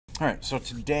All right, so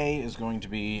today is going to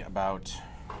be about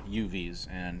UVs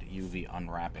and UV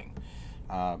unwrapping.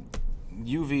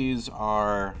 UVs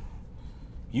are,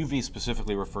 UV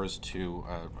specifically refers to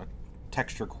a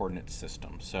texture coordinate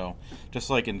system. So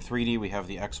just like in 3D we have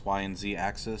the X, Y, and Z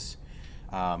axis,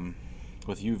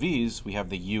 with UVs we have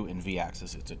the U and V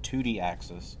axis. It's a 2D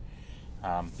axis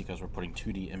because we're putting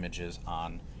 2D images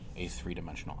on a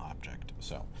three-dimensional object.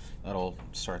 So that'll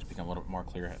start to become a little bit more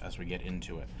clear as we get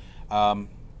into it.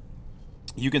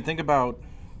 You can think about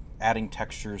adding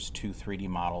textures to 3D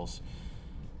models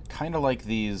kind of like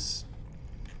these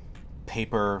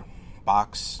paper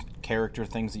box character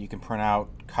things that you can print out,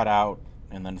 cut out,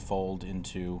 and then fold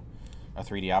into a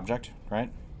 3D object,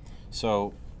 right?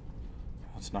 So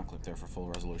let's not click there for full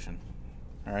resolution.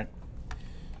 All right.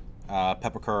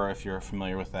 Pepakura, if you're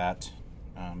familiar with that,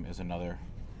 is another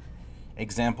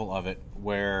example of it,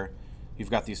 where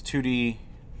you've got these 2D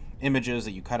images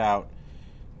that you cut out,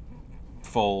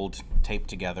 fold, tape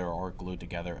together, or glue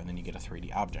together, and then you get a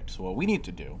 3D object. So what we need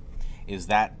to do is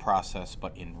that process,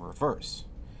 but in reverse.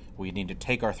 We need to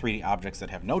take our 3D objects that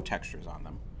have no textures on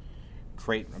them,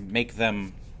 make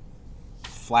them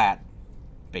flat,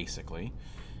 basically,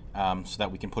 so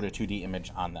that we can put a 2D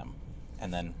image on them,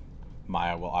 and then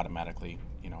Maya will automatically,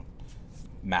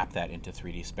 map that into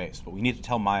 3D space. But we need to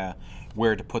tell Maya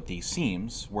where to put these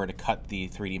seams, where to cut the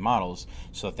 3D models,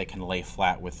 so that they can lay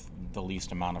flat with the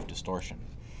least amount of distortion.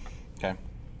 Okay.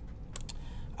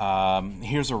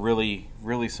 Here's a really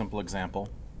simple example.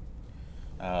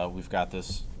 We've got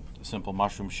this simple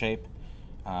mushroom shape,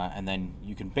 and then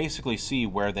you can basically see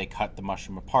where they cut the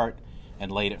mushroom apart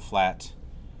and laid it flat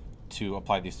to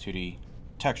apply these 2D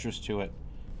textures to it,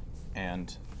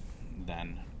 and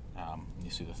then you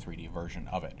see the 3D version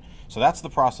of it. So that's the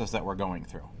process that we're going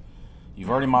through. You've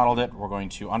already modeled it. We're going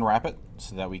to unwrap it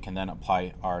so that we can then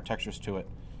apply our textures to it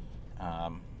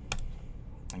and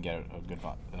get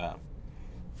a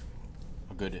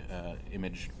good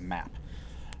image map.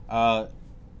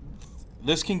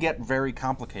 This can get very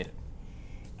complicated,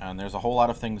 and there's a whole lot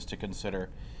of things to consider,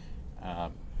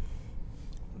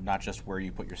 not just where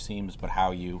you put your seams, but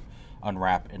how you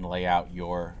unwrap and lay out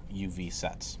your UV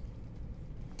sets.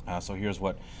 So here's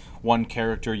what one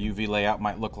character UV layout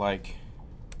might look like.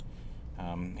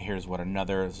 Here's what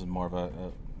another, this is more of a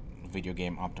video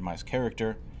game optimized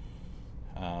character.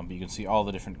 But you can see all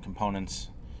the different components.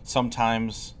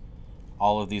 Sometimes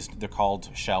all of these, they're called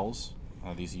shells,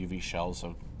 these UV shells,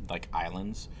 so like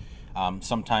islands.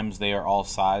 Sometimes they are all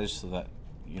sized so that,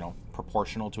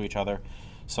 proportional to each other.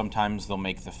 Sometimes they'll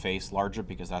make the face larger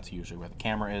because that's usually where the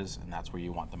camera is, and that's where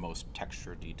you want the most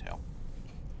texture detail.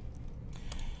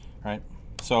 Right?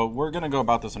 So we're going to go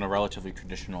about this in a relatively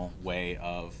traditional way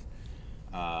of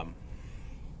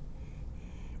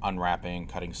unwrapping,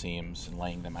 cutting seams, and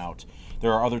laying them out.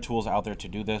 There are other tools out there to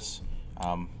do this.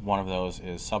 One of those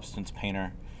is Substance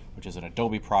Painter, which is an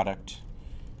Adobe product.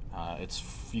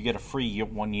 You get a free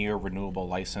 1-year renewable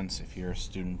license if you're a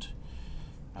student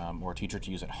or a teacher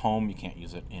to use at home. You can't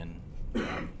use it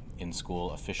in school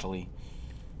officially.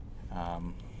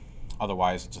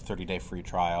 Otherwise, it's a 30-day free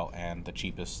trial, and the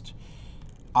cheapest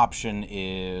option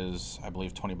is, I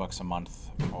believe, $20 a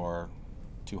month or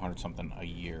 200 something a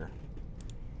year.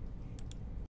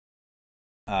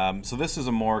 So this is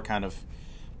a more kind of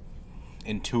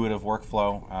intuitive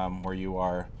workflow where you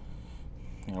are,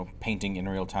 painting in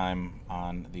real time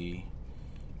on the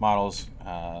models.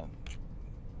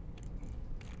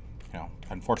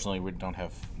 Unfortunately, we don't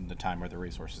have the time or the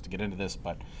resources to get into this,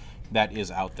 but that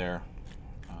is out there.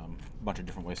 A bunch of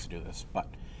different ways to do this, but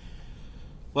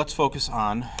let's focus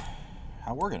on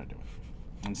how we're going to do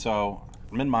it. And so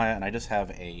I'm in Maya, and I just have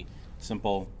a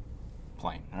simple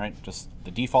plane. All right, just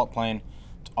the default plane.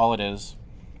 It's all it is.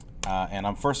 And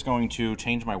I'm first going to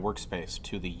change my workspace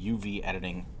to the UV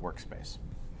editing workspace.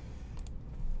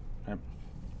 Okay.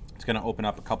 It's going to open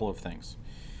up a couple of things.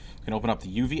 It's going to open up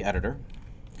the UV editor.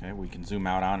 Okay, we can zoom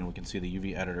out on, and we can see the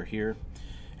UV editor here.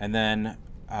 And then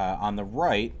on the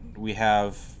right, we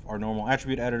have our normal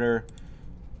attribute editor.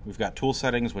 We've got tool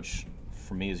settings, which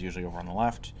for me is usually over on the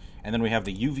left. And then we have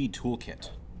the UV toolkit,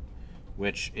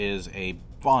 which is a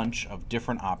bunch of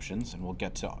different options, and we'll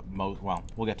get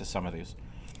to some of these.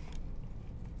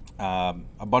 A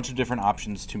bunch of different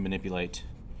options to manipulate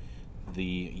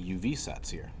the UV sets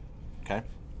here. Okay.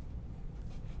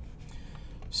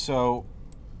 So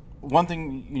one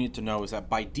thing you need to know is that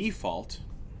by default,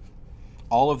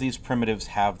 all of these primitives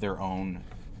have their own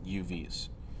UVs,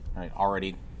 right,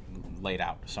 already laid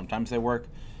out. Sometimes they work,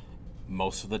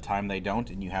 most of the time they don't,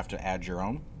 and you have to add your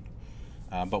own.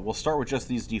 But we'll start with just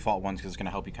these default ones because it's going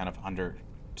to help you kind of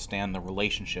understand the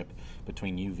relationship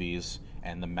between UVs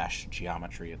and the mesh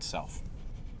geometry itself.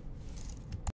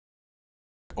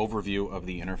 Overview of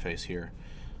the interface here,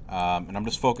 and I'm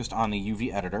just focused on the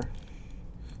UV editor.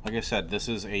 Like I said, this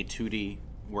is a 2D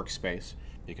workspace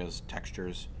because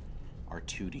textures are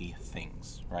 2D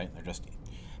things, right? They're just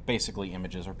basically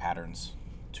images or patterns,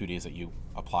 2Ds that you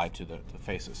apply to the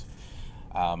faces.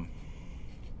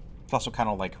 It's also kind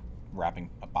of like wrapping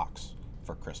a box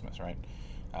for Christmas, right?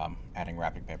 Adding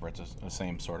wrapping paper, it's the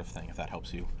same sort of thing, if that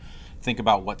helps you think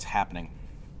about what's happening.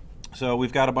 So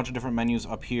we've got a bunch of different menus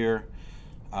up here.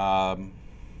 Some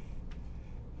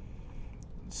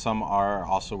are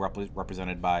also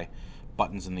represented by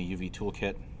buttons in the UV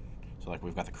toolkit. So like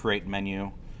we've got the Create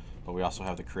menu, but we also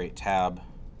have the Create tab.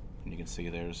 And you can see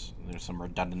there's some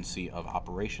redundancy of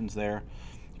operations there.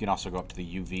 You can also go up to the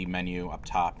UV menu up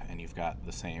top, and you've got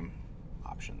the same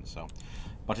options. So a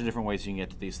bunch of different ways you can get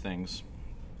to these things.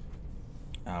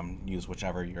 Use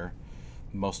whichever you're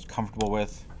most comfortable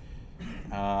with.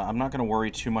 I'm not going to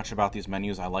worry too much about these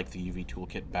menus. I like the UV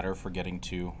toolkit better for getting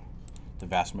to the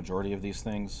vast majority of these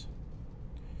things.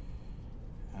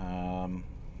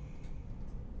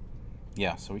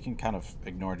 Yeah, so we can kind of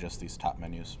ignore just these top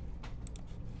menus.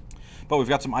 But we've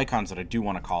got some icons that I do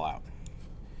want to call out.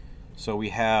 So we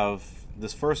have,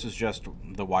 this first is just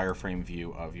the wireframe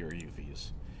view of your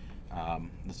UVs.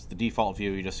 This is the default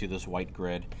view. You just see this white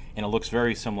grid, and it looks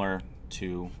very similar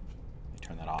to, let me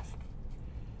turn that off.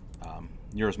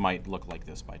 Yours might look like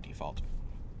this by default.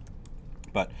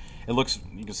 But it looks,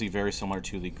 you can see, very similar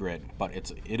to the grid, but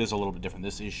it is a little bit different.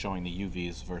 This is showing the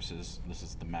UVs versus this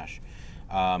is the mesh.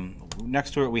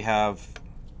 Next to it we have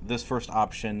this first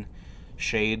option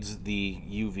shades the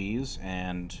UVs,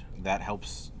 and that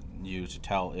helps you to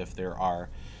tell if there are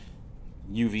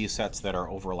UV sets that are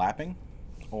overlapping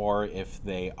or if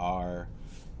they are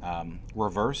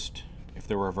reversed. If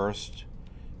they're reversed,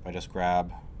 if I just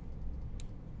grab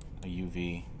a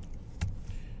UV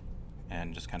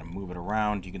and just kind of move it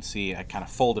around, you can see it kind of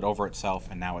folded over itself,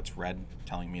 and now it's red,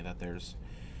 telling me that it's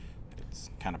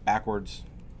kind of backwards.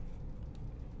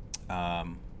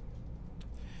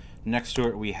 Next to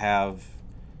it we have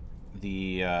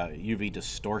the UV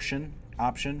distortion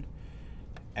option,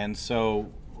 and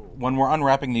so when we're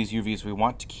unwrapping these UVs, we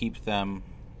want to keep them,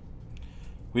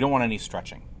 we don't want any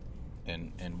stretching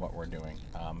in what we're doing,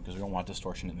 because we don't want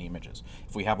distortion in the images.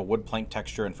 If we have a wood plank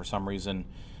texture and for some reason,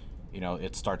 you know,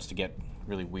 it starts to get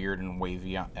really weird and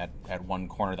wavy at one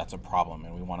corner, that's a problem,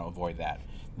 and we want to avoid that.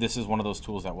 This is one of those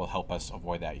tools that will help us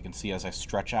avoid that. You can see as I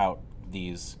stretch out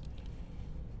these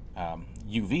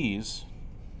UVs,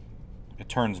 it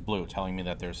turns blue, telling me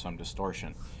that there's some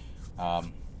distortion.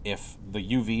 If the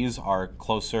UVs are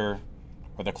closer,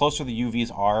 or the closer the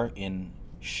UVs are in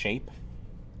shape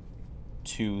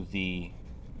to the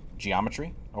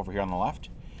geometry over here on the left,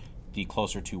 the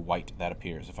closer to white that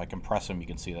appears. If I compress them, you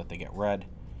can see that they get red.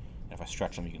 And if I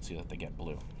stretch them, you can see that they get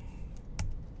blue.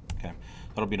 Okay,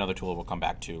 that'll be another tool we'll come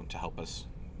back to help us,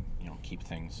 you know, keep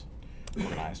things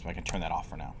organized. I can turn that off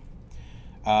for now.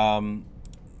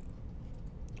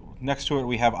 Next to it,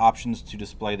 we have options to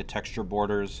display the texture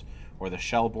borders or the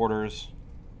shell borders,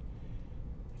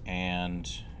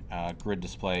 and grid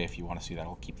display. If you want to see that,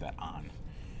 I'll keep that on.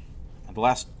 The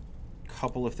last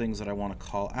couple of things that I want to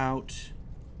call out,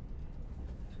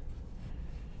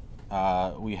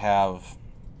 we have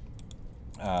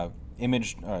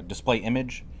display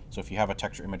image. So if you have a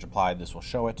texture image applied, this will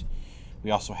show it.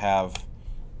 We also have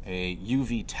a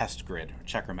UV test grid, or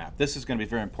checker map. This is going to be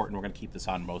very important. We're going to keep this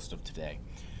on most of today.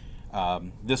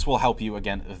 This will help you,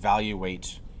 again,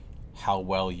 evaluate how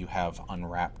well you have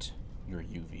unwrapped your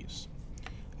UVs.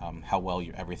 How well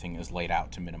everything is laid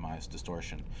out to minimize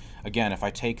distortion. Again, if I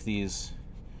take these,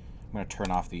 I'm going to turn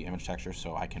off the image texture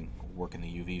so I can work in the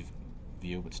UV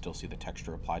view but still see the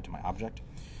texture applied to my object.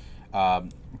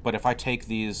 But if I take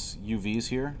these UVs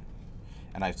here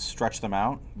and I stretch them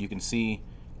out, you can see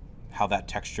how that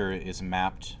texture is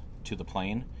mapped to the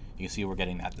plane. You can see we're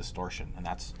getting that distortion, and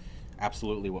that's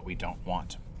absolutely what we don't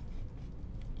want.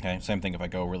 Okay, same thing if I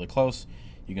go really close,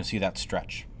 you can see that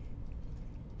stretch.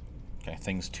 Okay,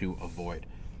 things to avoid.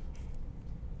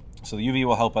 So the UV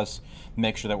will help us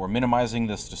make sure that we're minimizing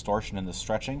this distortion and this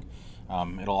stretching.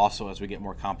 It'll also, as we get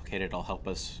more complicated, it'll help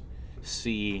us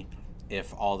see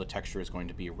if all the texture is going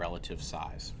to be relative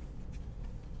size.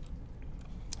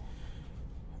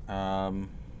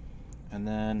 And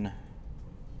then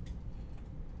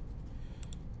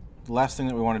the last thing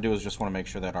that we want to do is just want to make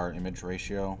sure that our image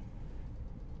ratio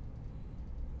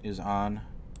is on.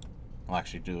 I'll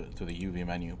actually do it through the UV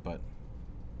menu, but,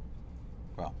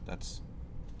 well, that's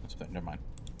never mind.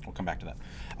 We'll come back to that.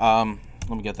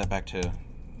 Let me get that back to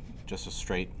just a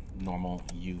straight normal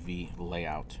UV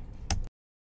layout.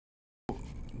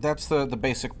 That's the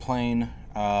basic plane.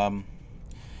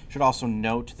 Should also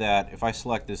note that if I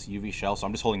select this UV shell, so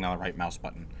I'm just holding down the right mouse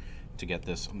button to get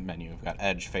this menu. We've got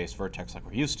edge, face, vertex like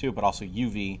we're used to, but also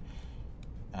UV,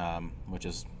 which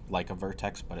is like a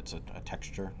vertex, but it's a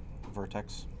texture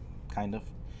vertex, kind of.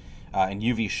 And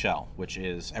UV shell, which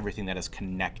is everything that is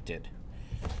connected.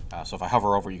 So if I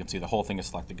hover over, you can see the whole thing is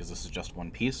selected because this is just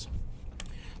one piece.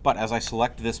 But as I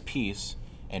select this piece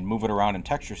and move it around in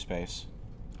texture space,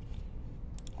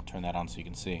 I'll turn that on so you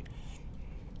can see.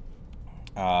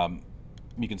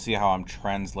 You can see how I'm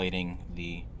translating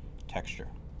the texture.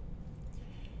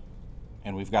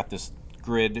 And we've got this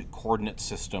grid coordinate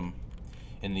system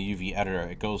in the UV editor.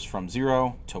 It goes from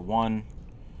 0 to 1,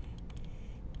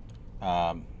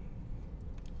 and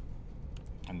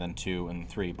then 2 and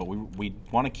 3. But we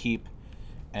want to keep,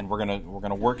 and we're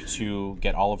gonna work to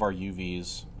get all of our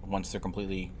UVs, once they're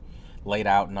completely laid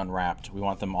out and unwrapped, we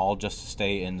want them all just to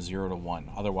stay in 0 to 1.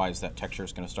 Otherwise, that texture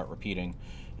is going to start repeating,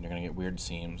 and you're going to get weird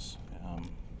seams.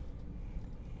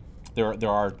 There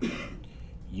are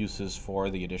uses for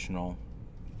the additional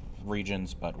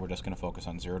regions, but we're just going to focus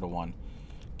on 0 to 1.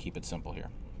 Keep it simple here.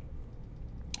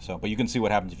 So, but you can see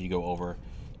what happens if you go over.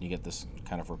 You get this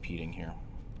kind of repeating here.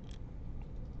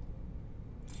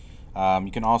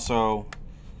 You can also,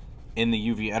 in the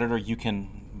UV editor, you can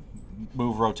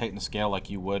move, rotate, and scale like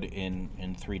you would in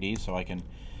 3D. So I can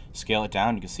scale it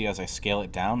down. You can see as I scale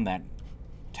it down, that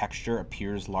texture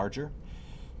appears larger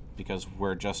because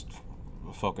we're just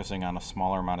focusing on a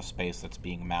smaller amount of space that's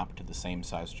being mapped to the same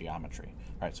size geometry.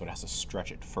 All right, so it has to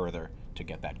stretch it further to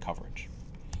get that coverage.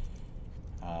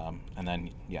 And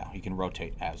then, yeah, you can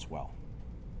rotate as well.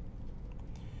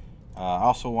 I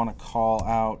also want to call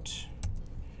out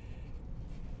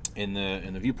in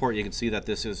the viewport. You can see that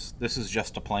this is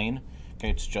just a plane. Okay,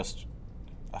 it's just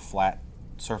a flat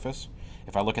surface.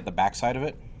 If I look at the back side of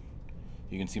it,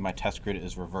 you can see my test grid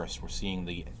is reversed. We're seeing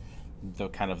the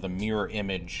kind of the mirror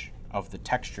image of the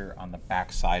texture on the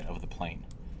back side of the plane.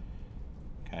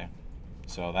 Okay,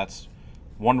 so that's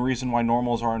one reason why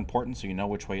normals are important, so you know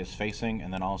which way it's facing,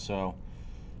 and then also,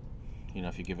 you know,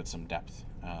 if you give it some depth,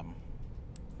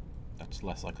 that's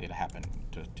less likely to happen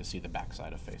to see the back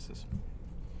side of faces.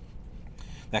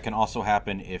 That can also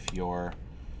happen if your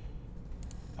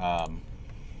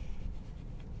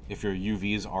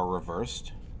UVs are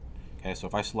reversed. Okay, so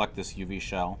if I select this UV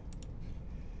shell,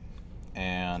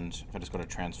 and if I just go to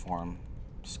transform,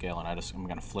 scale, and I'm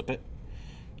going to flip it,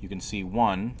 you can see,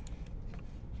 one,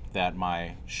 that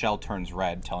my shell turns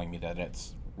red, telling me that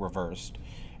it's reversed.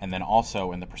 And then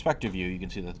also in the perspective view, you can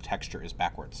see that the texture is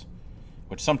backwards,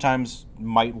 which sometimes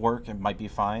might work and might be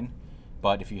fine.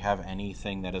 But if you have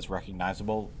anything that is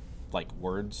recognizable, like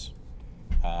words,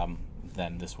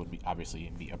 then this would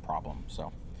obviously be a problem.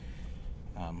 So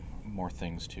more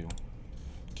things to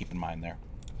keep in mind there.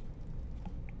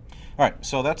 All right,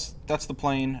 so that's the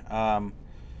plane.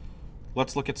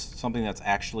 Let's look at something that's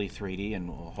actually 3D, and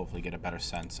we'll hopefully get a better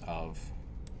sense of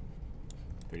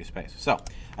 3D space. So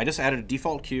I just added a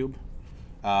default cube,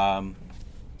 and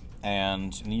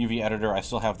in the UV editor, I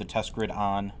still have the test grid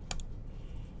on.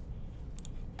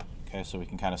 Okay, so we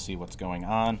can kind of see what's going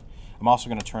on. I'm also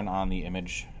going to turn on the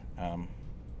image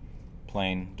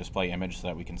plane display image so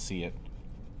that we can see it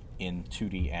in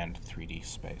 2D and 3D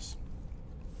space.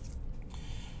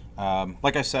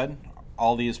 Like I said,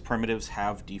 all these primitives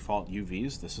have default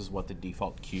UVs. This is what the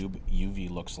default cube UV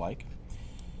looks like.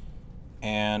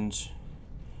 And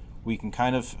we can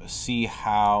kind of see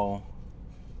how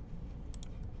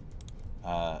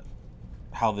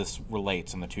this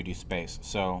relates in the 2D space.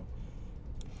 So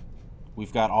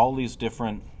we've got all these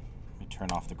different, let me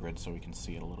turn off the grid so we can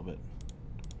see it a little bit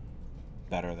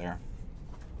better there.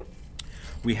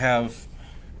 We have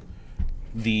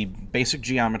the basic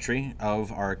geometry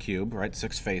of our cube, right?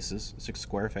 6 faces, 6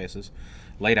 square faces,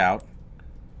 laid out.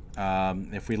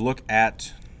 If we look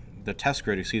at the test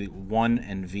grid, you see that 1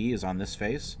 and V is on this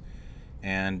face,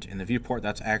 and in the viewport,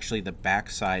 that's actually the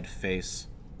backside face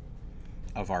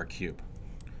of our cube.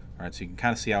 All right, so you can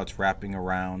kind of see how it's wrapping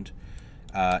around.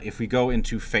 If we go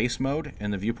into face mode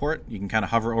in the viewport, you can kind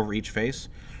of hover over each face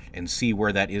and see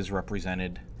where that is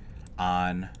represented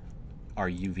on our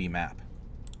UV map.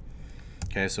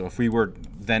 Okay, so if we were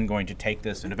then going to take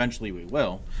this, and eventually we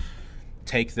will,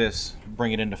 take this,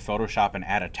 bring it into Photoshop and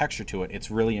add a texture to it, it's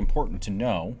really important to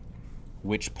know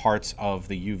which parts of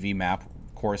the UV map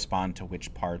correspond to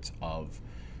which parts of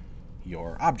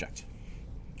your object.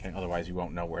 Okay, otherwise you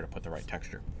won't know where to put the right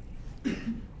texture.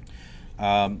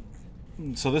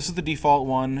 So this is the default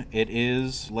one. It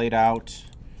is laid out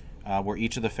where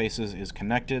each of the faces is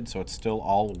connected, so it's still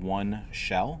all one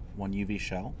shell, one UV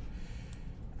shell.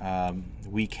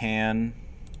 We can,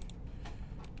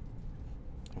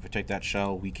 if we take that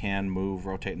shell, we can move,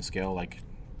 rotate, and scale like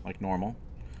normal.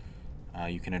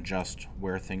 You can adjust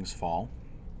where things fall.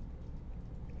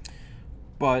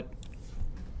 But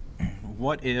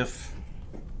what if,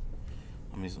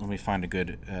 let me find a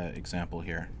good example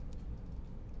here.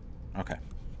 Okay.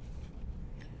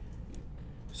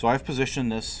 So I've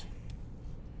positioned this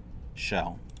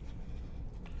shell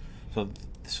so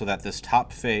that this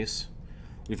top face,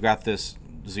 we've got this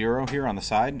 0 here on the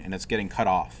side, and it's getting cut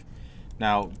off.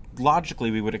 Now,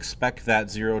 logically, we would expect that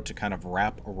 0 to kind of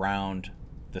wrap around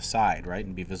the side, right,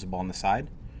 and be visible on the side,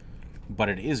 but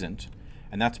it isn't,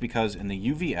 and that's because in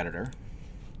the UV editor,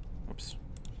 oops,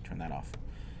 turn that off,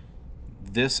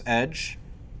 this edge,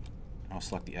 I'll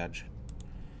select the edge,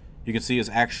 you can see is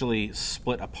actually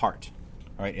split apart.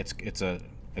 All right, it's a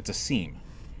seam.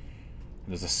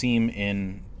 There's a seam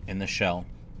in the shell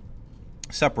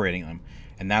separating them,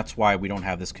 and that's why we don't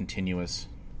have this continuous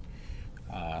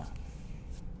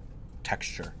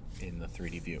texture in the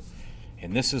 3D view.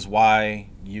 And this is why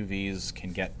UVs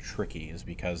can get tricky, is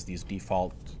because these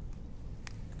default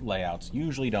layouts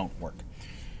usually don't work.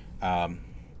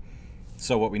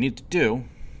 So what we need to do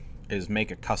is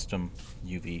make a custom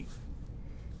UV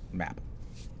map.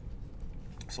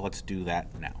 So let's do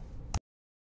that now.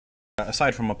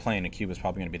 Aside from a plane, a cube is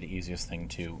probably going to be the easiest thing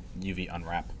to UV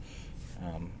unwrap.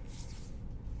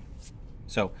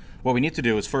 So what we need to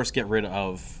do is first get rid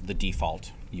of the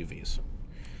default UVs.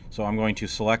 So I'm going to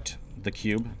select the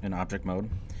cube in object mode.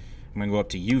 I'm going to go up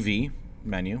to UV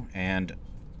menu and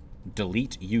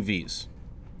delete UVs.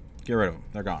 Get rid of them.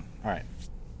 They're gone. All right.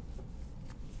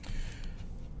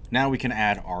 Now we can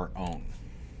add our own.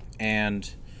 And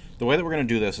the way that we're going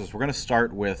to do this is we're going to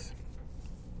start with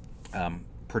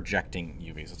projecting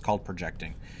UVs. It's called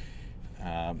projecting.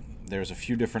 There's a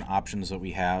few different options that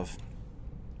we have.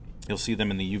 You'll see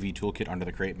them in the UV toolkit under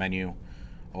the create menu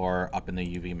or up in the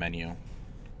UV menu.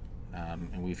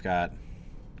 And we've got,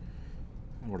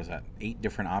 what is that, 8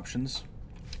 different options.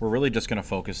 We're really just going to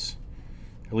focus,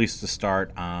 at least to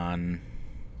start, on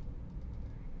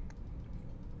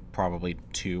probably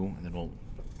 2, and then we'll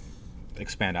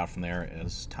expand out from there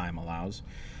as time allows.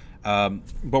 But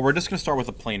we're just going to start with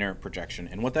a planar projection,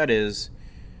 and what that is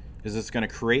it's going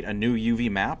to create a new UV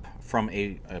map from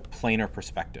a planar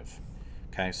perspective.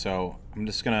 Okay, so I'm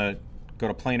just going to go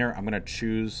to planar. I'm going to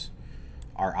choose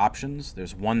our options.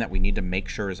 There's one that we need to make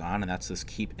sure is on, and that's this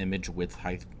keep image width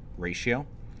height ratio.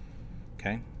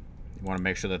 Okay, you want to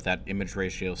make sure that that image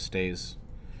ratio stays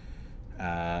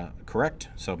correct,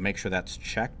 so make sure that's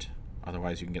checked.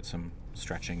 Otherwise you can get some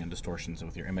stretching and distortions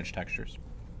with your image textures.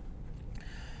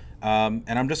 And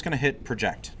I'm just going to hit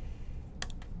project.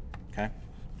 Okay,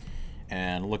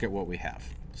 and look at what we have.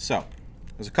 So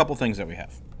there's a couple things that we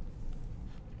have.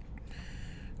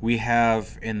 We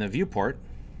have in the viewport,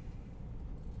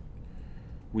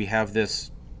 we have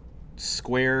this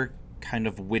square kind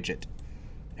of widget,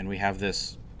 and we have a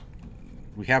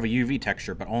UV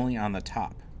texture, but only on the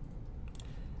top.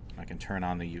 I can turn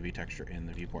on the UV texture in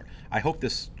the viewport. I hope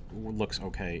this looks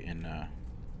okay in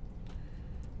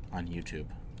on YouTube,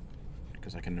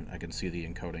 because I can see the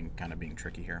encoding kind of being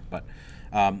tricky here. But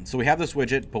so we have this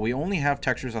widget, but we only have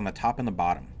textures on the top and the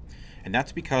bottom, and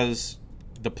that's because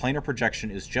the planar projection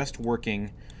is just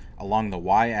working along the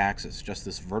y-axis, just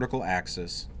this vertical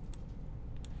axis,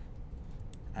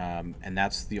 and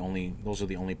those are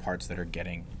the only parts that are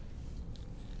getting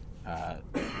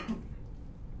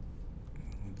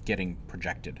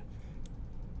projected.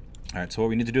 All right, so what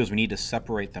we need to do is we need to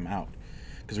separate them out,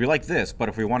 because we like this, but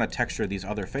if we want to texture these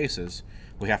other faces,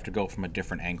 we have to go from a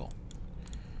different angle.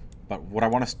 But what I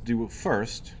want us to do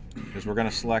first is we're going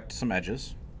to select some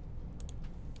edges.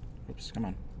 Oops, come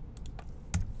on.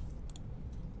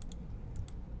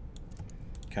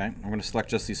 Okay, I'm going to select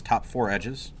just these top 4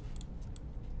 edges.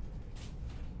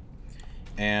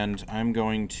 And I'm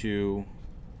going to,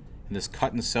 in this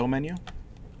cut and sew menu,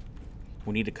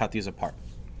 we need to cut these apart.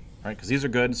 All right, because these are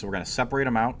good, so we're going to separate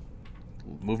them out,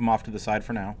 move them off to the side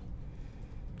for now,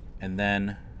 and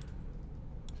then,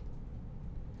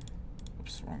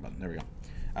 oops, wrong button, there we go.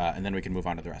 And then we can move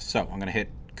on to the rest. So I'm going to hit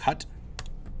cut,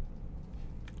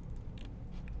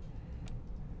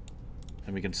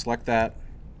 and we can select that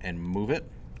and move it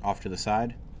off to the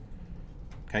side.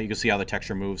 Okay, you can see how the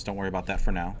texture moves. Don't worry about that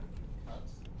for now.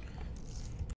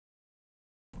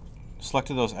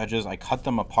 Selected those edges, I cut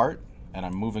them apart, and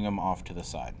I'm moving them off to the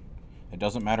side. It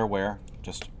doesn't matter where,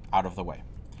 just out of the way.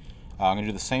 I'm going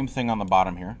to do the same thing on the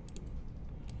bottom here.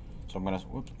 So I'm going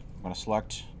to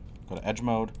select, go to edge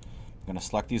mode, going to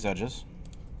select these edges,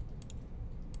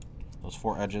 those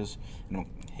 4 edges, and I'm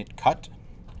going to hit cut.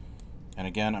 And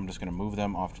again, I'm just going to move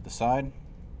them off to the side.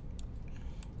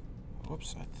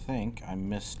 Whoops, I think I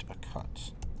missed a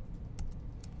cut.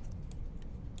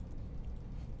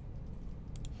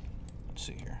 Let's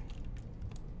see here.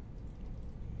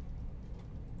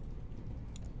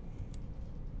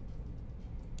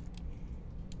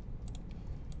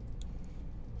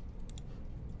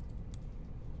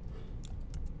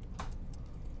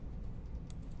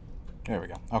 There we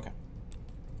go. Okay.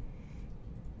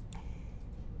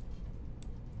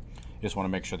 You just want to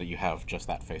make sure that you have just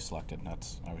that face selected.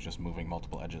 I was just moving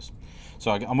multiple edges.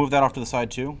 So I'll move that off to the side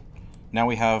too. Now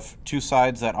we have 2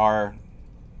 sides that are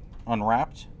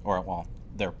unwrapped, or well,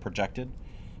 they're projected,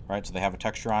 right? So they have a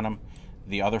texture on them.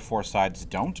 The other 4 sides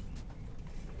don't.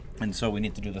 And so we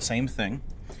need to do the same thing.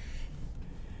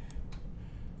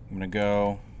 I'm going to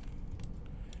go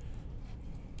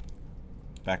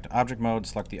back to object mode,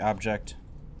 select the object.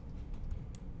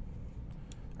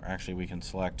 Or actually we can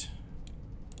select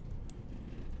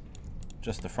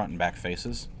just the front and back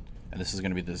faces. And this is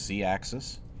going to be the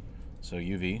Z-axis. So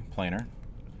UV, planar,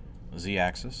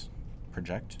 Z-axis,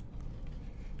 project.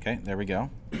 Okay, there we go.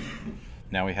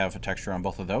 Now we have a texture on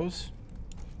both of those.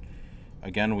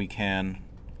 Again, we can,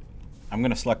 I'm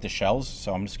going to select the shells,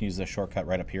 so I'm just going to use the shortcut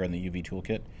right up here in the UV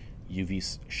toolkit,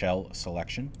 UV shell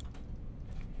selection.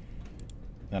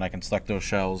 Then I can select those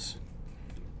shells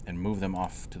and move them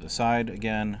off to the side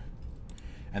again.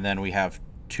 And then we have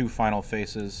 2 final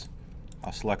faces.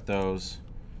 I'll select those,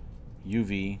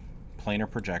 UV,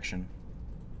 planar projection,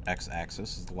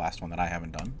 X-axis is the last one that I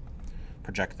haven't done.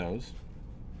 Project those.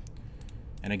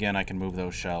 And again, I can move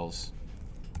those shells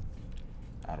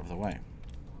out of the way.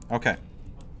 Okay.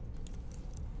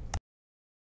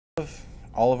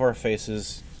 All of our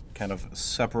faces kind of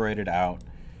separated out,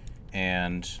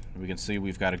 and we can see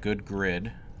we've got a good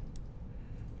grid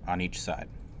on each side,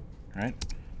 right?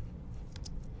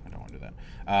 I don't want to do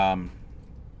that.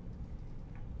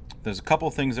 There's a couple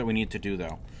things that we need to do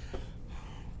though.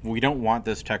 We don't want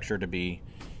this texture to be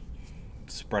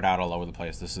spread out all over the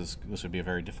place. This would be a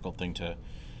very difficult thing to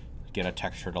get a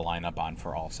texture to line up on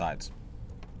for all sides.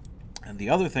 And the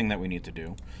other thing that we need to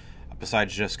do,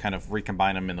 besides just kind of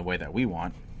recombine them in the way that we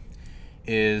want,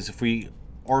 is if we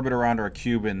orbit around our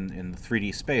cube in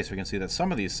 3D space, we can see that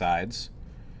some of these sides,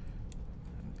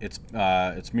 it's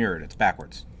mirrored, it's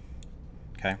backwards.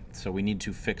 Okay, so we need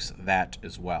to fix that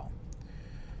as well.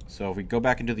 So if we go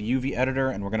back into the UV editor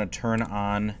and we're going to turn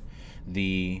on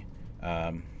the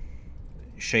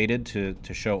shaded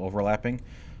to show overlapping,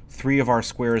 3 of our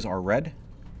squares are red,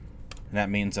 and that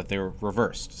means that they're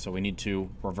reversed. So we need to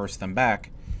reverse them back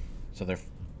so they're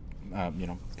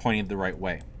pointing the right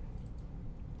way.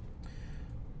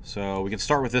 So we can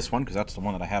start with this one because that's the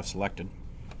one that I have selected.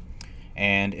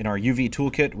 And in our UV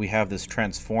toolkit, we have this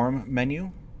transform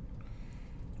menu.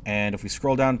 And if we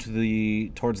scroll down to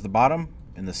towards the bottom,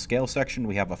 in the scale section,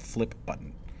 we have a flip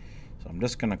button. So I'm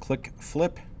just going to click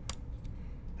flip,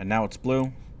 and now it's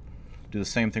blue. Do the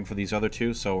same thing for these other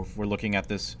 2. So if we're looking at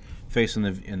this face in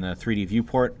the 3D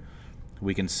viewport,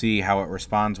 we can see how it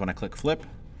responds when I click flip.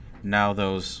 Now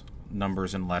those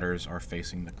numbers and letters are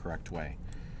facing the correct way.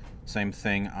 Same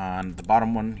thing on the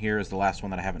bottom one here is the last one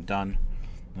that I haven't done.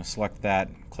 I'm going to select that,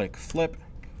 click flip,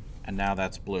 and now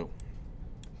that's blue.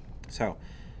 So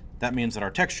that means that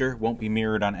our texture won't be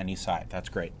mirrored on any side. That's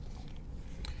great.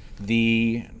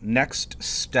 The next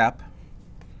step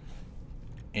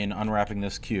in unwrapping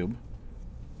this cube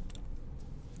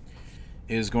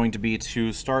is going to be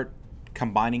to start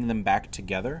combining them back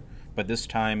together, but this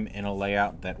time in a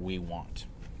layout that we want.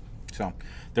 So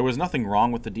there was nothing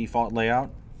wrong with the default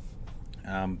layout,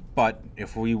 but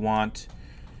if we want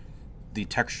the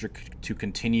texture to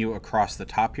continue across the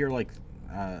top here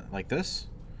like this,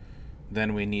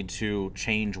 then we need to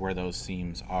change where those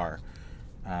seams are.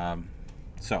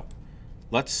 So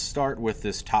let's start with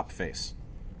this top face.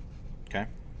 Okay.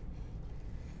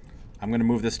 I'm going to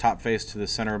move this top face to the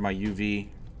center of my UV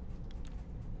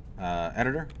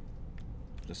editor,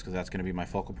 just because that's going to be my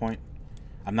focal point.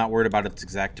 I'm not worried about its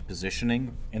exact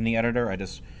positioning in the editor. I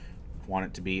just want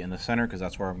it to be in the center because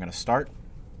that's where I'm going to start.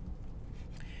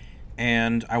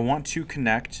 And I want to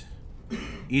connect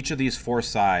each of these 4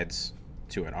 sides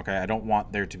to it. Okay, I don't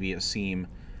want there to be a seam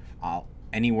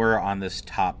anywhere on this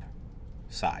top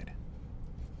side.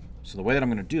 So the way that I'm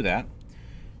going to do that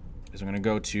is I'm going to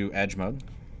go to edge mode,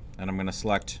 and I'm going to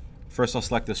select, first I'll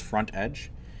select this front edge,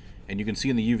 and you can see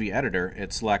in the UV editor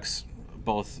it selects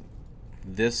both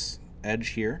this edge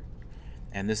here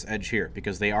and this edge here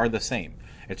because they are the same.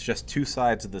 It's just 2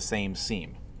 sides of the same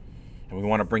seam. And we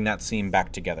want to bring that seam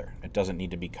back together. It doesn't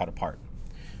need to be cut apart.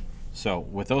 So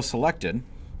with those selected,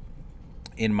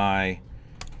 in my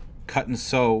cut and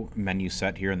sew menu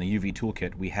set here in the UV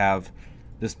toolkit, we have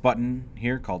this button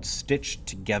here called Stitch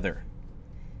Together.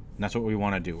 And that's what we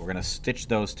want to do. We're going to stitch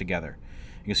those together.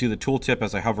 You can see the tooltip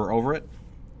as I hover over it.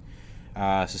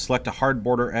 So select a hard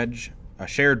border edge, a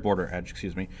shared border edge,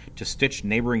 excuse me, to stitch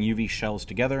neighboring UV shells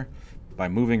together by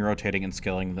moving, rotating, and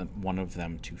scaling one of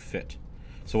them to fit.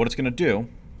 So what it's going to do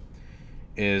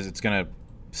is it's going to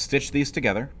stitch these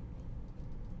together,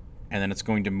 and then it's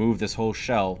going to move this whole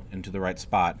shell into the right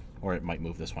spot, or it might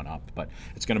move this one up, but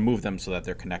it's going to move them so that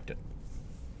they're connected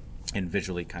and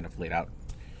visually kind of laid out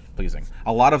pleasing.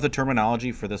 A lot of the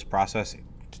terminology for this process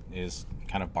is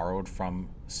kind of borrowed from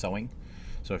sewing.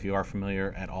 So if you are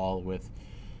familiar at all with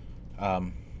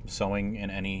sewing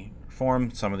in any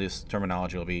form, some of this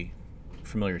terminology will be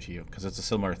familiar to you because it's a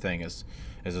similar thing as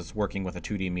it's working with a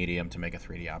 2D medium to make a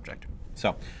 3D object.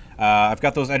 So I've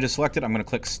got those edges selected. I'm going to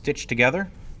click Stitch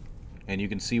Together, and you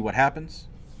can see what happens.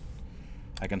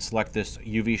 I can select this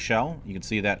UV shell. You can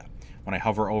see that when I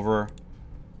hover over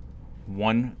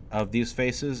one of these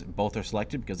faces, both are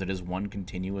selected because it is one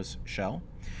continuous shell.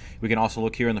 We can also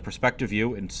look here in the perspective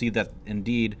view and see that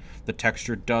indeed the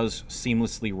texture does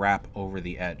seamlessly wrap over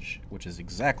the edge, which is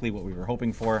exactly what we were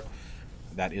hoping for.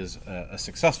 That is a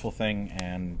successful thing,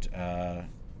 and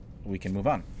we can move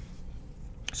on.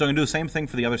 So I'm going to do the same thing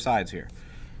for the other sides here.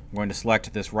 I'm going to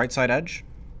select this right side edge.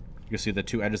 You can see the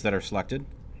two edges that are selected.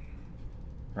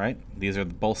 Right? These are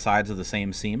both sides of the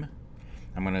same seam.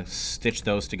 I'm going to stitch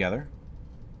those together.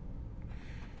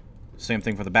 Same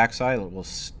thing for the back side. We'll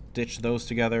stitch those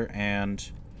together,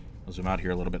 and I'll zoom out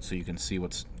here a little bit so you can see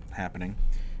what's happening.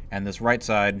 And this right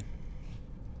side,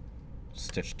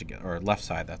 stitch together, or left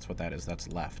side, that's what that is, that's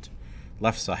left.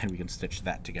 Left side, we can stitch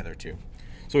that together too.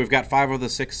 So we've got 5 of the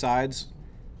 6 sides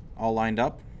all lined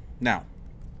up. Now,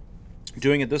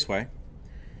 doing it this way,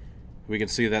 we can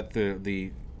see that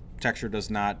the texture does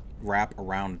not wrap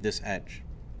around this edge.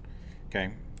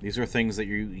 Okay, these are things that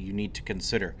you need to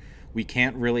consider. We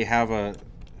can't really have a,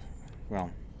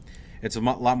 well, it's a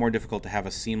lot more difficult to have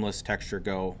a seamless texture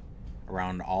go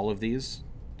around all of these.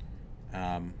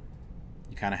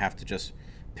 You kind of have to just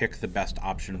pick the best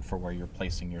option for where you're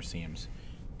placing your seams.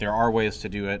 There are ways to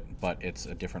do it, but it's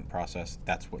a different process.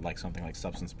 That's what something like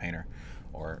Substance Painter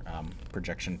or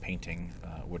projection painting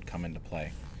would come into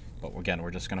play. But again,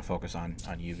 we're just going to focus on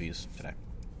UVs today.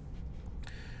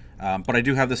 But I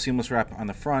do have the seamless wrap on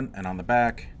the front and on the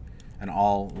back, and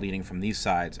all leading from these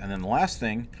sides. And then the last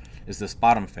thing is this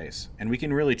bottom face. And we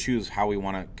can really choose how we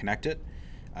want to connect it.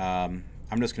 I'm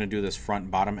just going to do this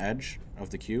front bottom edge of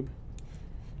the cube.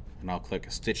 And I'll click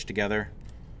Stitch Together.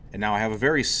 And now I have a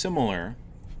very similar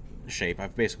shape.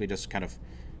 I've basically just kind of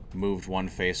moved one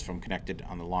face from connected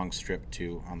on the long strip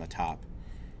to on the top.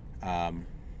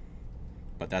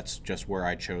 But that's just where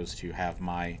I chose to have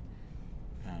my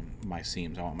my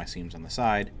seams. I want my seams on the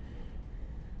side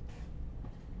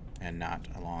and not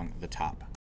along the top.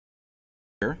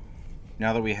 Here,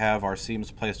 now that we have our seams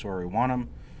placed where we want them,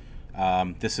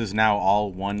 this is now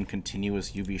all one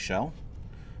continuous UV shell,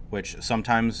 which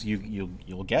sometimes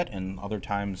you'll get, and other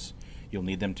times you'll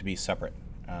need them to be separate.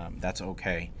 That's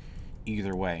okay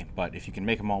either way, but if you can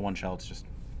make them all one shell, it's just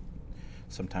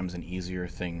sometimes an easier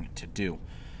thing to do.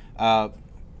 So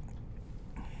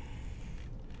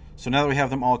now that we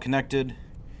have them all connected,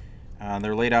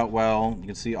 they're laid out well. You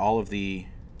can see all of the,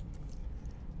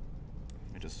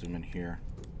 let me just zoom in here.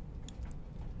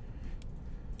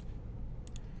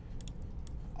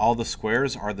 All the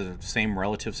squares are the same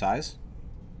relative size.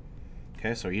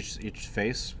 Okay, so each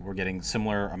face, we're getting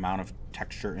similar amount of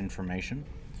texture information.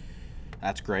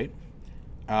 That's great.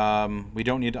 We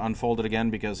don't need to unfold it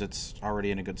again because it's already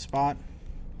in a good spot.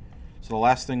 So the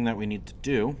last thing that we need to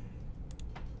do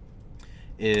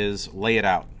is lay it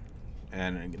out.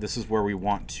 And this is where we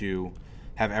want to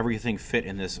have everything fit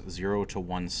in this 0 to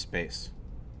 1 space.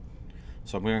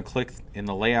 So I'm going to click in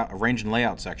the layout, arrange and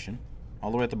layout section,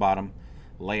 all the way at the bottom,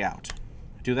 layout.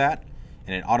 Do that,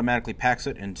 and it automatically packs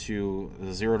it into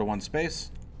the 0 to 1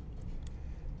 space.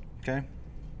 Okay.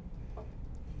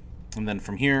 And then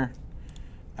from here,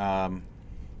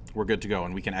 we're good to go,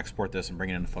 and we can export this and bring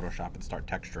it into Photoshop and start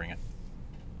texturing it.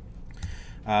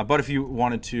 But if you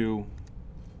wanted to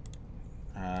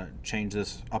change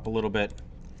this up a little bit,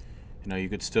 you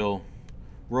could still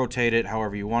rotate it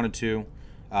however you wanted to.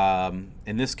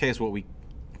 In this case, what we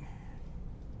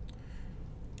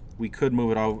could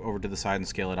move it over to the side and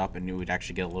scale it up, and you would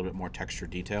actually get a little bit more texture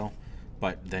detail,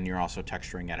 but then you're also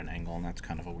texturing at an angle, and that's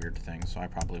kind of a weird thing, so I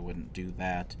probably wouldn't do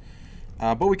that.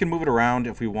 But we can move it around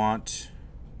if we want.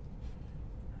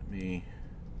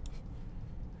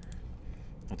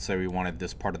 let's say we wanted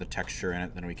this part of the texture in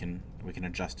it, then we can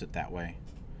adjust it that way.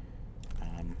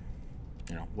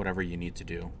 You know, whatever you need to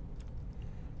do,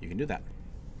 you can do that.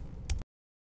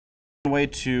 One way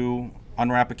to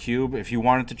unwrap a cube, if you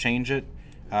wanted to change it,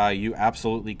 you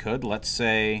absolutely could. Let's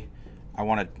say I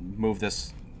want to move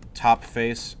this top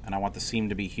face and I want the seam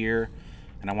to be here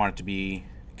and I want it to be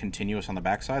continuous on the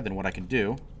back side. Then what I can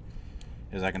do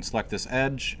is I can select this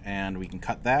edge and we can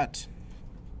cut that,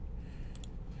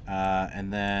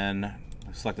 and then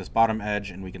select this bottom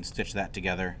edge and we can stitch that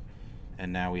together,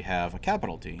 and now we have a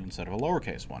capital T instead of a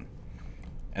lowercase one.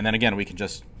 And then again, we can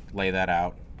just lay that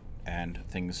out and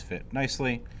things fit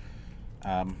nicely. Isn't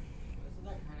that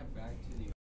kind of back to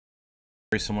the...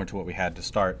 Very similar to what we had to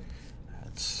start.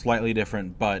 It's slightly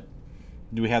different, but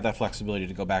we have that flexibility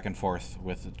to go back and forth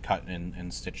with cut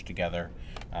and stitch together,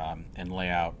 and lay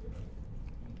out.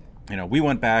 You know, we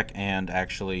went back and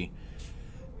actually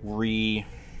we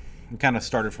kind of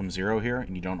started from zero here,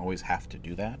 and you don't always have to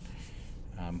do that.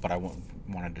 But I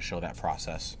wanted to show that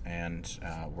process, and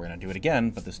we're going to do it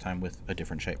again, but this time with a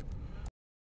different shape.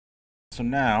 So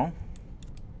now,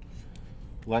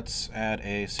 let's add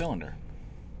a cylinder.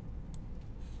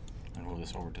 And move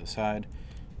this over to the side.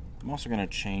 I'm also going to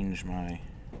change my...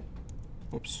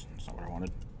 Whoops, that's not what I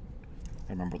wanted.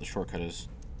 I remember what the shortcut is.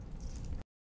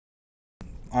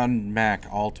 On Mac,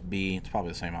 Alt-B, it's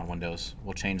probably the same on Windows,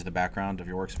 will change the background of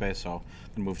your workspace, so I'm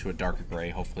going to move to a darker gray.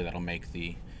 Hopefully that'll make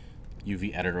the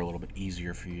UV editor a little bit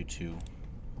easier for you to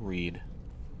read.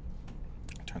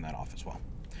 Turn that off as well.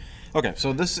 Okay,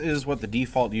 so this is what the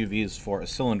default UVs for a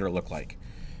cylinder look like.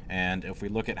 And if we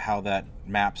look at how that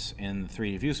maps in the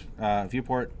 3D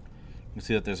viewport, you can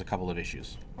see that there's a couple of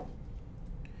issues.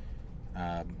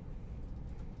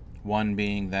 One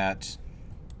being that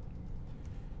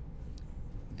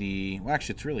well,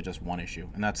 actually it's really just one issue,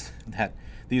 and that's that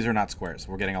these are not squares.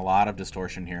 We're getting a lot of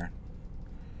distortion here,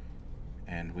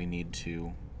 and we need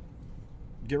to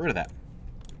get rid of that.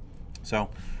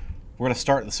 So we're going to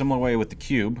start the similar way with the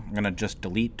cube. I'm going to just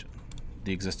delete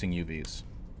the existing UVs.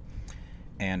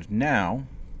 And now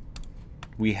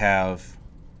we have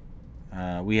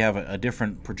a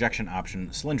different projection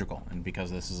option, cylindrical. And because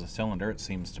this is a cylinder, it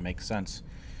seems to make sense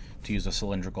to use a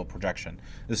cylindrical projection.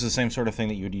 This is the same sort of thing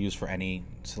that you would use for any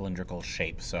cylindrical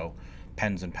shape. So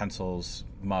pens and pencils,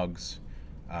 mugs,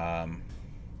 you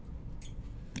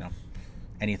know,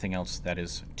 anything else that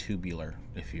is tubular,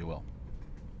 if you will.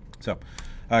 So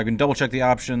I can double check the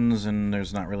options, and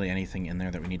there's not really anything in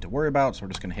there that we need to worry about, so we're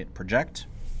just going to hit project.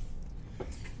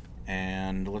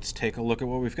 And let's take a look at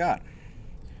what we've got.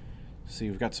 See,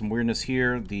 we've got some weirdness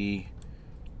here. The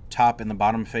top and the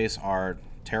bottom face are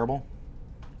terrible,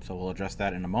 so we'll address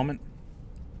that in a moment.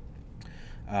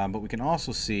 But we can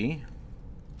also see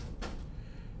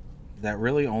that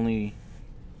really only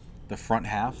the front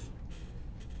half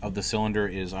of the cylinder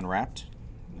is unwrapped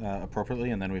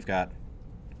appropriately, and then we've got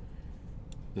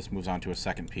this moves on to a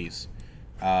second piece.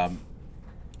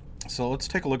 So let's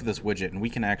take a look at this widget, and we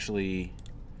can actually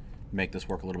make this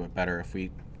work a little bit better. If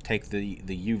we take the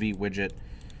UV widget,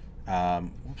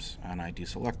 whoops, and I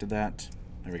deselected that.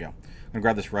 There we go. I'm going to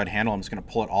grab this red handle. I'm just going to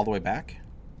pull it all the way back.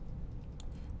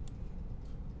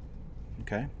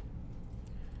 Okay.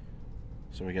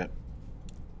 So we get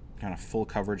kind of full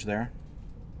coverage there.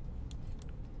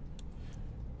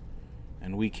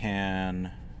 And we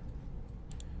can,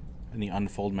 in the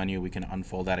unfold menu, we can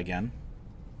unfold that again.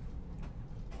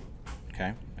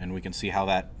 Okay, and we can see how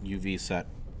that UV set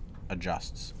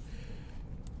adjusts.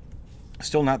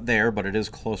 Still not there, but it is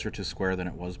closer to square than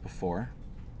it was before.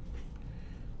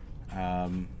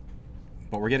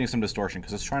 But we're getting some distortion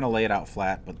because it's trying to lay it out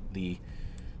flat, but the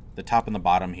top and the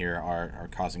bottom here are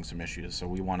causing some issues. So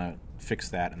we want to fix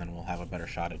that, and then we'll have a better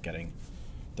shot at getting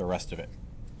the rest of it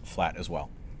flat as well.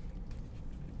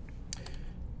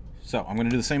 So I'm going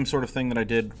to do the same sort of thing that I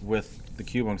did with the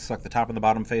cube. I'm going to select the top and the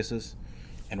bottom faces,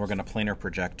 and we're going to planar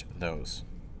project those.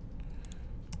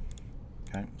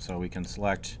 Okay, so we can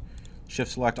select,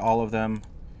 shift select all of them.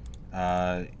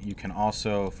 You can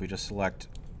also, if we just select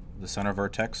the center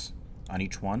vertex on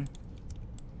each one,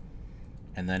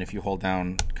 and then if you hold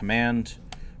down Command,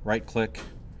 right click,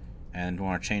 and we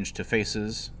want to change to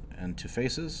faces and to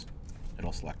faces,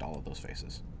 it'll select all of those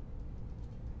faces.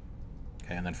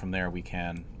 Okay, and then from there we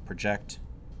can project,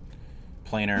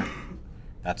 planar,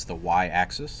 that's the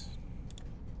y-axis.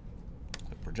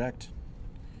 Click project.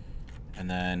 And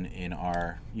then in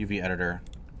our UV editor,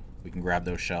 we can grab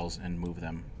those shells and move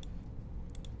them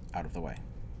out of the way.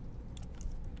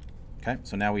 Okay,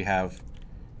 so now we have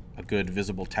a good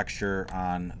visible texture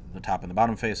on the top and the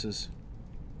bottom faces.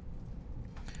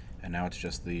 And now it's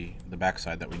just the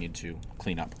backside that we need to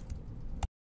clean up.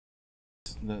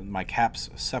 My cap's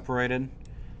separated.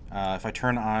 If I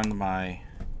turn on my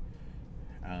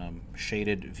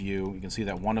shaded view, you can see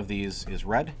that one of these is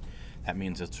red. That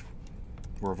means it's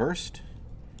reversed.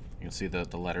 You can see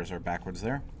the letters are backwards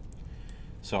there.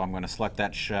 So I'm going to select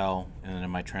that shell, and then in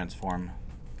my transform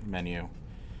menu,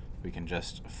 we can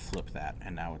just flip that,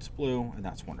 and now it's blue, and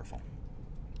that's wonderful.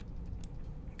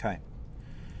 Okay,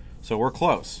 so we're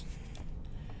close.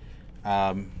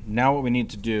 Now what we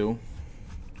need to do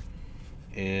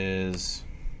is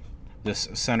this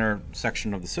center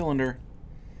section of the cylinder.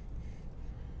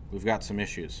 We've got some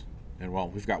issues, and well,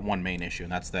 we've got one main issue,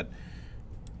 and that's that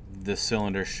the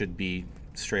cylinder should be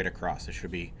straight across. It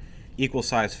should be equal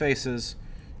size faces,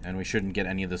 and we shouldn't get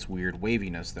any of this weird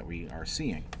waviness that we are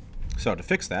seeing. So to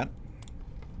fix that,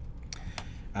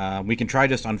 we can try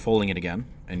just unfolding it again,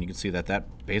 and you can see that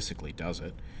that basically does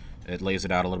it. It lays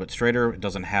it out a little bit straighter. It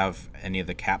doesn't have any of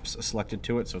the caps selected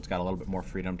to it, so it's got a little bit more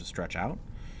freedom to stretch out.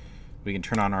 We can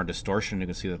turn on our distortion. You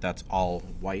can see that that's all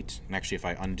white. And actually, if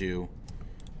I undo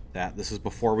that, this is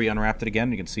before we unwrapped it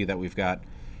again. You can see that we've got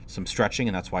some stretching,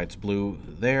 and that's why it's blue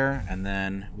there. And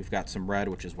then we've got some red,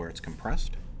 which is where it's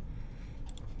compressed.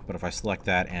 But if I select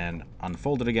that and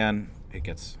unfold it again, it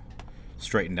gets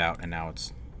straightened out, and now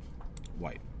it's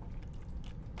white.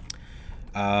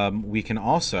 We can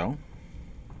also,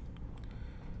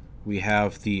 we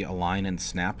have the align and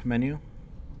snap menu,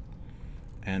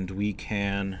 and we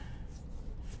can,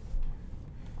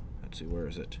 let's see, where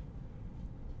is it?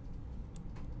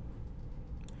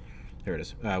 There it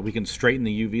is. We can straighten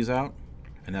the UVs out,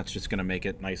 and that's just going to make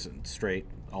it nice and straight,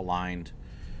 aligned.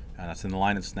 That's in the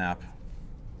line and snap.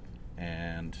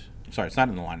 And sorry, it's not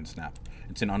in the line and snap.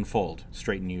 It's in unfold,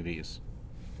 straighten UVs,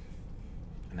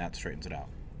 and that straightens it out.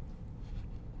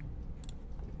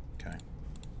 Okay.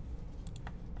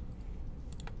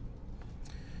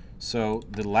 So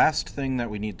the last thing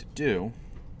that we need to do,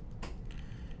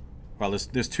 well,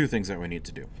 there's two things that we need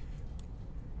to do.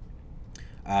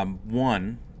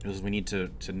 One is we need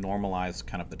to normalize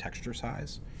kind of the texture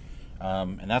size,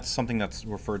 and that's something that's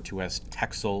referred to as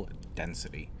texel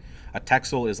density. A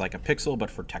texel is like a pixel, but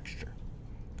for texture.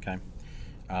 Okay,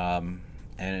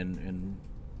 and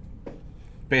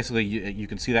basically you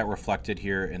can see that reflected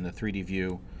here in the 3D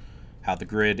view, how the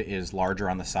grid is larger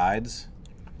on the sides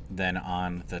than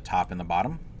on the top and the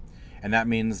bottom, and that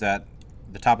means that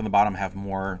the top and the bottom have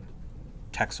more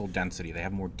texel density. They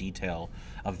have more detail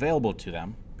available to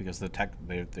them because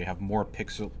they have more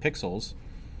pixels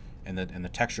in the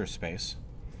texture space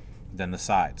than the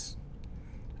sides.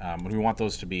 We want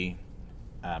those to be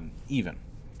even,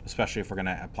 especially if we're going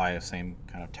to apply the same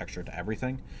kind of texture to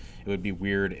everything. It would be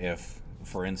weird if,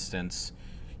 for instance,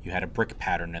 you had a brick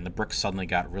pattern and the bricks suddenly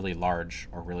got really large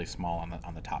or really small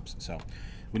on the tops. So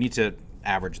we need to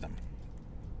average them.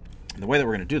 And the way that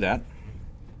we're going to do that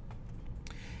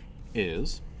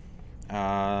is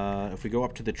if we go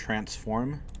up to the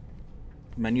transform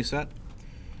menu set,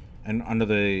 and under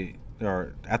the,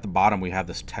 or at the bottom, we have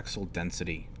this texel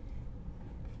density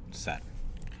set.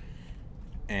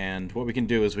 And what we can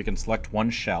do is we can select one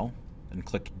shell and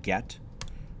click get.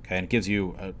 Okay, and it gives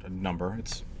you a number.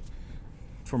 It's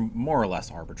from more or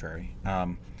less arbitrary.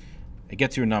 It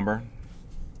gets you a number,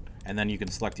 and then you can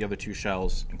select the other two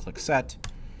shells and click set.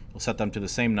 We'll set them to the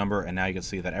same number, and now you can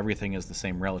see that everything is the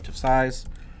same relative size.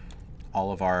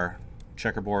 All of our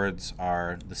checkerboards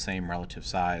are the same relative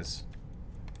size.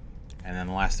 And then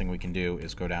the last thing we can do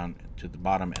is go down to the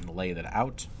bottom and lay that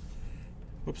out.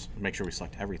 Whoops, make sure we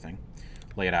select everything.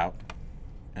 Lay it out,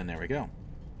 and there we go.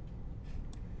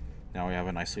 Now we have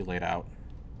a nicely laid out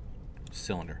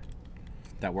cylinder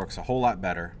that works a whole lot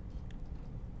better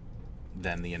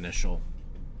than the initial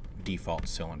default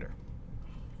cylinder.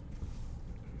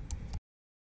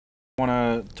 What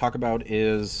I want to talk about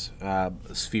is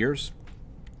spheres,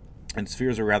 and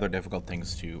spheres are rather difficult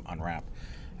things to unwrap,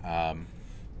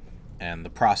 and the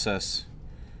process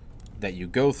that you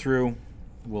go through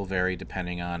will vary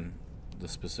depending on the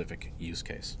specific use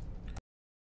case.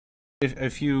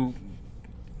 If you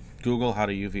Google how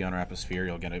to UV unwrap a sphere,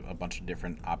 you'll get a bunch of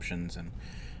different options, and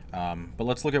but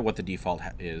let's look at what the default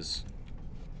is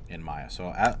in Maya. So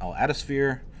I'll add a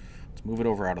sphere. Let's move it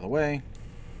over out of the way,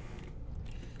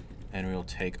 and we'll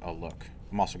take a look.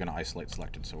 I'm also going to isolate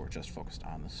selected, so we're just focused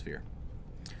on the sphere.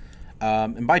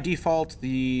 And by default,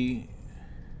 you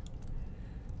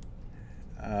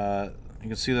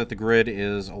can see that the grid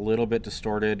is a little bit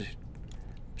distorted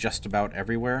just about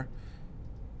everywhere.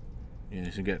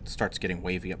 Starts getting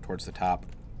wavy up towards the top.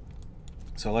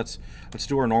 So let's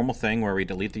do our normal thing where we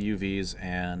delete the UVs,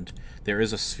 and there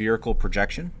is a spherical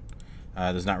projection.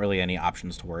 There's not really any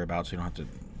options to worry about, so you don't have to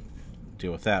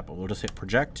deal with that. But we'll just hit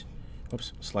project.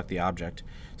 Oops, select the object.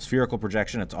 Spherical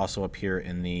projection, it's also up here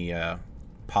in the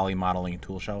poly modeling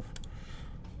tool shelf.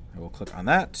 I will click on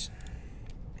that.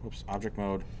 Oops, object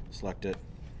mode, select it.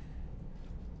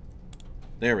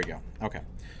 There we go. Okay,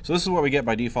 so this is what we get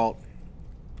by default,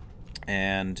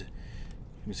 and you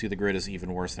can see the grid is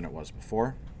even worse than it was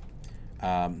before.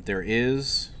 There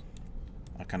is,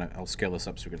 I'll scale this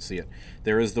up so you can see it.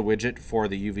 There is the widget for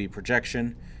the UV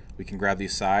projection. We can grab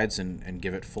these sides and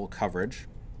give it full coverage,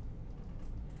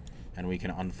 and we can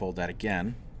unfold that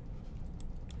again.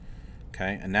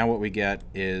 Okay, and now what we get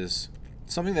is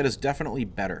something that is definitely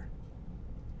better.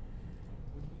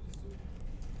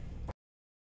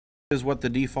 Is what the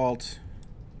default,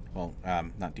 well,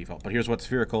 not default, but here's what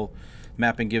spherical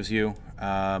mapping gives you.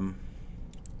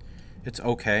 It's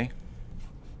okay.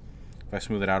 If I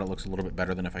smooth it out, it looks a little bit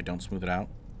better than if I don't smooth it out.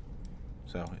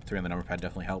 So 3 on the number pad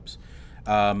definitely helps.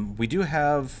 We do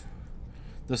have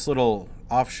this little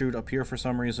offshoot up here for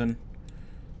some reason.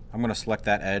 I'm going to select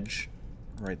that edge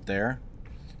right there.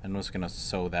 I'm just going to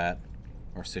sew that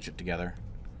or stitch it together.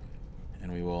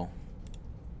 And we will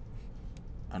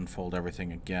unfold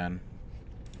everything again.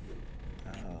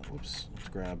 Oops, let's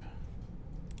grab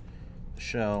the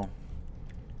shell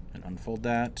and unfold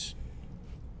that.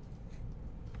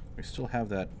 We still have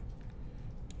that.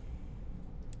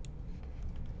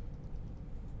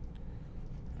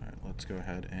 Alright, let's go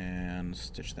ahead and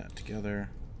stitch that together.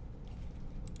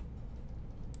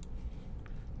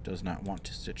 Does not want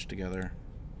to stitch together.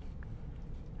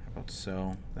 How about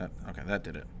so? That, okay, that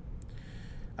did it.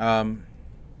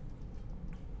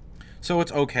 So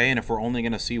it's okay, and if we're only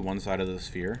going to see one side of the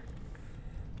sphere,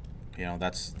 you know,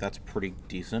 that's pretty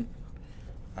decent.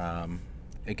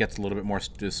 It gets a little bit more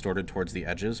distorted towards the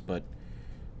edges, but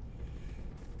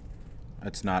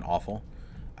it's not awful.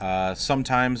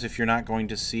 Sometimes if you're not going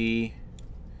to see,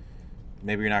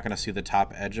 maybe you're not going to see the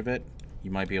top edge of it, you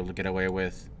might be able to get away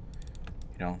with,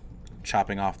 you know,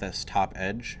 chopping off this top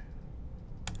edge,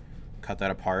 cut that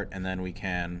apart, and then we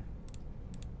can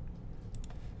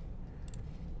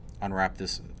unwrap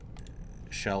this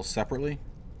shell separately,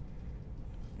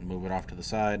 move it off to the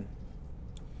side,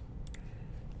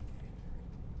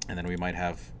 and then we might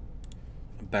have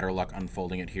better luck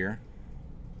unfolding it here.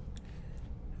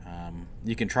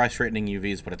 You can try straightening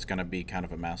UVs, but it's going to be kind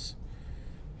of a mess.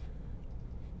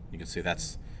 You can see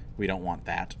we don't want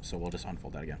that, so we'll just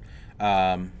unfold that again.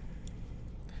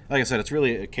 Like I said, it's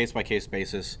really a case-by-case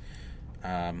basis,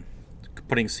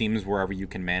 putting seams wherever you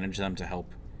can manage them to help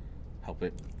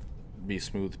it be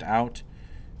smoothed out.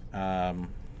 And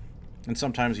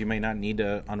sometimes you may not need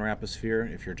to unwrap a sphere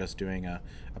if you're just doing a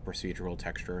procedural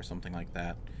texture or something like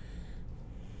that.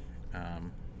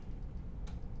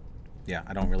 Yeah,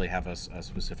 I don't really have a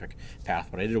specific path,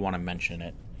 but I did want to mention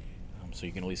it so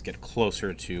you can at least get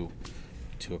closer to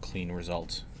a clean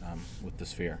result with the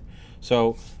sphere.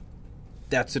 So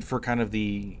that's it for kind of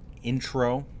the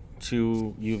intro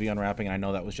to UV unwrapping, and I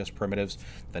know that was just primitives.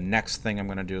 The next thing I'm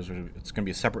going to do is it's going to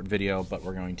be a separate video, but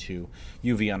we're going to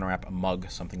UV unwrap a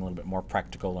mug, something a little bit more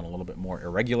practical and a little bit more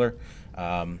irregular,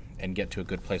 and get to a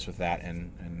good place with that,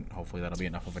 and hopefully that'll be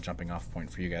enough of a jumping off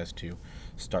point for you guys to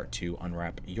start to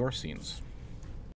unwrap your scenes.